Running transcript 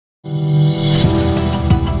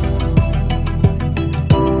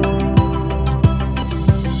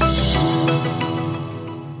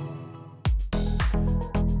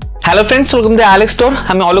Hello friends, welcome to Alex store.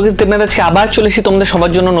 আমি অলোকেশ দেবনাথ। আজকে আবার চলে এসেছি তোমাদের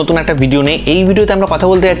সবার জন্য নতুন একটা ভিডিও নিয়ে। এই ভিডিওতে আমরা কথা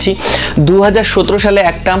বলতে যাচ্ছি 2017 সালে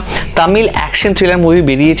একটা তামিল অ্যাকশন থ্রিলার মুভি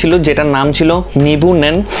বেরিয়েছিল যেটার নাম ছিল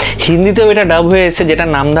নিবুনান। হিন্দিতেও এটা ডাব হয়ে এসেছে, যেটার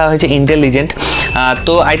নাম দেওয়া হয়েছে ইন্টেলিজেন্ট।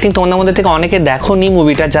 তো আই থিঙ্ক তোমাদের মধ্যে থেকে অনেকে দেখোনি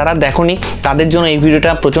মুভিটা। যারা দেখোনি তাদের জন্য এই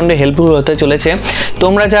ভিডিওটা প্রচণ্ড হেল্পফুল হতে চলেছে।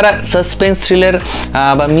 তোমরা যারা সাসপেন্স থ্রিলার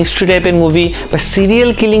বা মিস্ট্রি টাইপের মুভি বা সিরিয়াল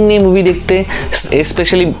কিলিং নিয়ে মুভি দেখতে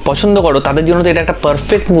স্পেশালি পছন্দ করো, তাদের জন্য তো এটা একটা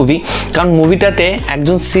পারফেক্ট মুভি। কারণ মুভিটাতে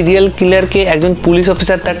একজন সিরিয়াল কিলারকে একজন পুলিশ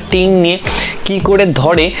অফিসার তার টিম নিয়ে কি করে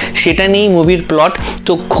ধরে সেটা নিয়েই মুভির প্লট।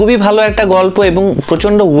 তো খুবই ভালো একটা গল্প এবং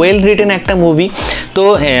প্রচণ্ড ওয়েল রিটেন একটা মুভি। তো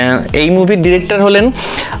এই মুভির ডিরেক্টর হলেন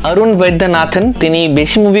অরুণ বৈদ্যনাথন। তিনি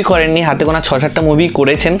বেশি মুভি করেননি, হাতে গোনা 6-7টা মুভি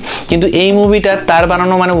করেছেন, কিন্তু এই মুভিটা তার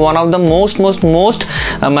বানানো মানে ওয়ান অফ দ্য মোস্ট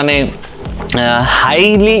মানে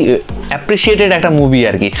হাইলি অ্যাপ্রিসিয়েটেড একটা মুভি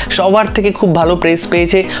আর কি। সবার থেকে খুব ভালো প্রেস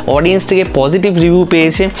পেয়েছে, অডিয়েন্স থেকে পজিটিভ রিভিউ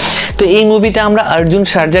পেয়েছে। তো এই মুভিতে আমরা অর্জুন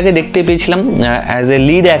সার্জাকে দেখতে পেয়েছিলাম as a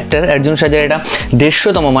lead actor. Arjun charger এটা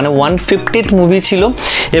 150তম মানে 150th মুভি ছিল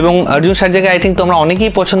এবং অর্জুন সার্জাকে আই থিঙ্ক তোমরা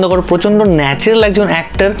অনেকেই পছন্দ করো। প্রচণ্ড ন্যাচারাল একজন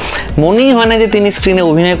অ্যাক্টর, মনেই হয় না যে তিনি স্ক্রিনে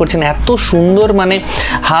অভিনয় করছেন। এত সুন্দর মানে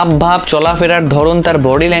হাব ভাব, চলাফেরার ধরন, তার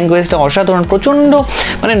বডি ল্যাঙ্গুয়েজটা অসাধারণ। প্রচণ্ড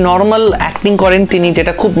মানে নর্মাল অ্যাক্টিং করেন তিনি,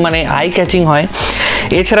 যেটা খুব মানে আই ক্যাচিং হয়।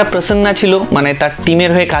 এছাড়া প্রসন্না ছিল, মানে তার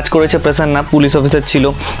টিমের হয়ে কাজ করেছে প্রসন্না, পুলিশ অফিসার ছিল।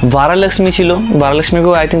 ভারালক্ষ্মী ছিল,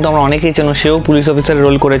 ভারালক্ষ্মীকেও আই থিঙ্ক তোমরা অনেকেই চেনো, সেও পুলিশ অফিসারের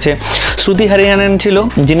রোল করেছে। শ্রুতি হরিহরন ছিল,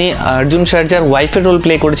 যিনি অর্জুন সার্জার ওয়াইফের রোল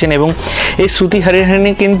প্লে করেছেন এবং এই শ্রুতি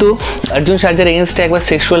হরিহরনে কিন্তু অর্জুন সার্জার এগেনস্টে একবার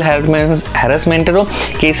সেক্সুয়াল হ্যারাসমেন্টেরও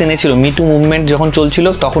কেস এনেছিল। মিটু মুভমেন্ট যখন চলছিল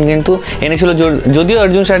তখন কিন্তু এনেছিল। যদিও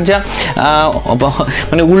অর্জুন সার্জা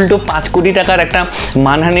মানে উল্টো 5 কোটি টাকার একটা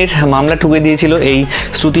মানহানির মামলা ঠুকে দিয়েছিল এই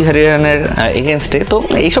শ্রুতি হরিহরনের এগেনস্টে। তো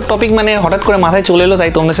এইসব টপিক মানে হঠাৎ করে মাথায় চলে এলো,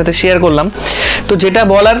 তাই তোমাদের সাথে শেয়ার করলাম। তো যেটা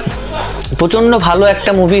বলার, প্রচণ্ড ভালো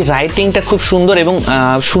একটা মুভি, রাইটিংটা খুব সুন্দর এবং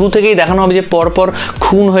শুরু থেকেই দেখানো হবে যে পরপর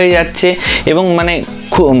খুন হয়ে যাচ্ছে এবং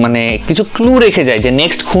মানে কিছু ক্লু রেখে যায় যে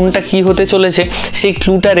নেক্সট খুনটা কি হতে চলেছে, সেই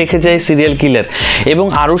ক্লুটা রেখে যায় সিরিয়াল কিলার। এবং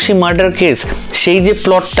আরুষি মার্ডার কেস, সেই যে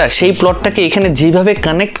প্লটটা, সেই প্লটটাকে এখানে যেভাবে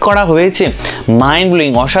কানেক্ট করা হয়েছে মাইন্ড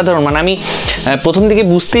ব্লোয়িং, অসাধারণ। মানে আমি প্রথম দিকে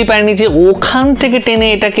বুঝতেই পারিনি যে ওখান থেকে টেনে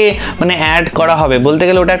এটাকে মানে অ্যাড করা হবে। বলতে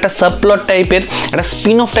গেলে ওটা একটা সাবপ্লট টাইপের, একটা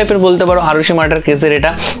স্পিন অফ টাইপের বলতে পারো আরুষি মার্ডার কেসের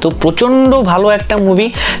এটা। তো প্রচণ্ড ভালো একটা মুভি,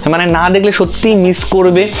 মানে না দেখলে সত্যিই মিস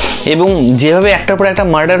করবে। এবং যেভাবে একটার পর একটা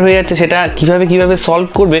মার্ডার হয়ে যাচ্ছে সেটা কিভাবে সলভ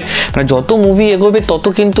করবে, মানে যত মুভি এগোবে তত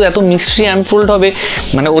কিন্তু এত মিস্ট্রি আনফোল্ড হবে।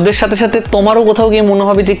 মানে ওদের সাথে সাথে তোমারও কোথাও গিয়ে মনে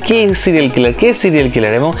হবে যে কে সিরিয়াল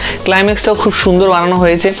কিলার এবং ক্লাইম্যাক্সটাও খুব সুন্দর বানানো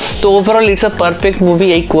হয়েছে। তো overall it's a perfect movie.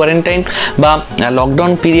 এই কোয়ারেন্টাইন বা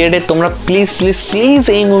লকডাউন পিরিয়ডে তোমরা প্লিজ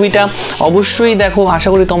এই মুভিটা অবশ্যই দেখো। আশা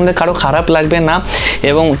করি তোমাদের কারো খারাপ লাগবে না।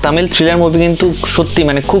 এবং তামিল থ্রিলার মুভি কিন্তু সত্যি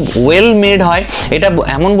মানে খুব ওয়েল মেড হয়। এটা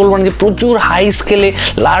এমন বলবো না যে প্রচুর হাই স্কেলে,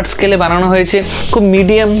 লার্জ স্কেলে বানানো হয়েছে, খুব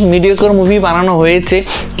মিডিয়াকর মুভি বানানো হয়েছে,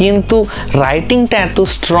 কিন্তু রাইটিংটা এত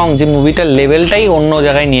স্ট্রং যে মুভিটার লেভেলটাই অন্য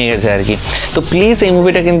জায়গায় নিয়ে গেছে আর কি। তো প্লিজ এই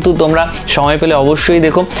মুভিটা কিন্তু তোমরা সময় পেলে অবশ্যই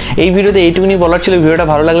দেখো। এই ভিডিওতে এইটুকুনি বলার ছিল। ভিডিওটা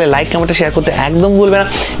ভালো লাগলে লাইক, কমেন্ট, শেয়ার করতে একদম ভুলবে না।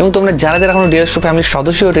 এবং তোমরা যারা এখনো ডিয়ার শো ফ্যামিলির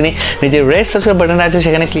সদস্য ওঠেনি, নিজের রেড সাবস্ক্রাইব বাটনটা আছে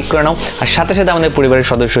সেখানে ক্লিক করে নাও, আর সাথে সাথে আমাদের পরিবারের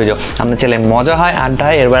সদস্য হয়ে যাও। আমাদের চ্যানেলে মজা হয়, আড্ডা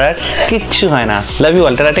হয়, এর বার আর কিচ্ছু হয় না। Love you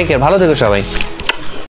all, tata, take care, ভালো থেকো সবাই।